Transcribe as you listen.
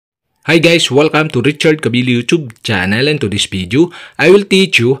Hi guys, welcome to Richard Cabili YouTube channel, and to this video, I will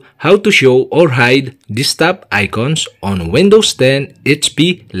teach you how to show or hide desktop icons on Windows 10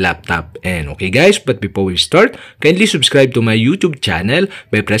 HP laptop. And okay guys, but before we start, kindly subscribe to my YouTube channel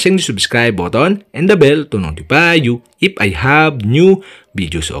by pressing the subscribe button and the bell to notify you if I have new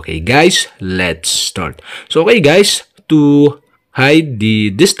videos. Okay guys, let's start. So okay guys, to hide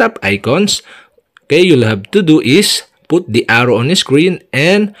the desktop icons, okay, you'll have to do is put the arrow on the screen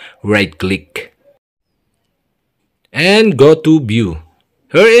and right click and go to view.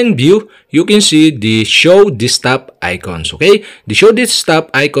 Here in view, you can see the show desktop icons. Okay, the show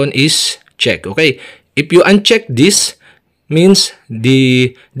desktop icon is checked. Okay, if you uncheck this, means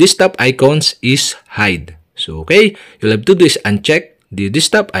the desktop icons is hide. So okay, you'll have to do is uncheck the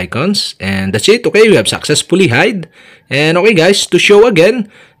desktop icons, and that's it. Okay, we have successfully hide. And okay guys, to show again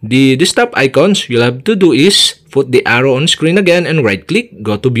the desktop icons, you'll have to do is put the arrow on screen again and right click,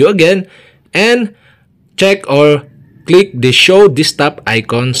 go to view again, and check or click the show desktop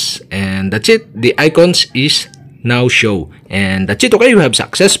icons, and that's it. The icons is now show, and that's it. Okay, you have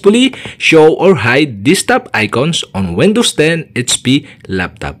successfully show or hide desktop icons on Windows 10 HP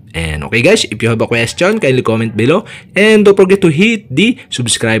laptop. And okay guys, if you have a question, kindly comment below, and don't forget to hit the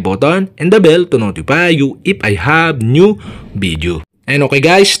subscribe button and the bell to notify you if I have new video. And okay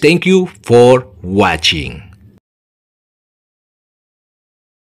guys, thank you for watching.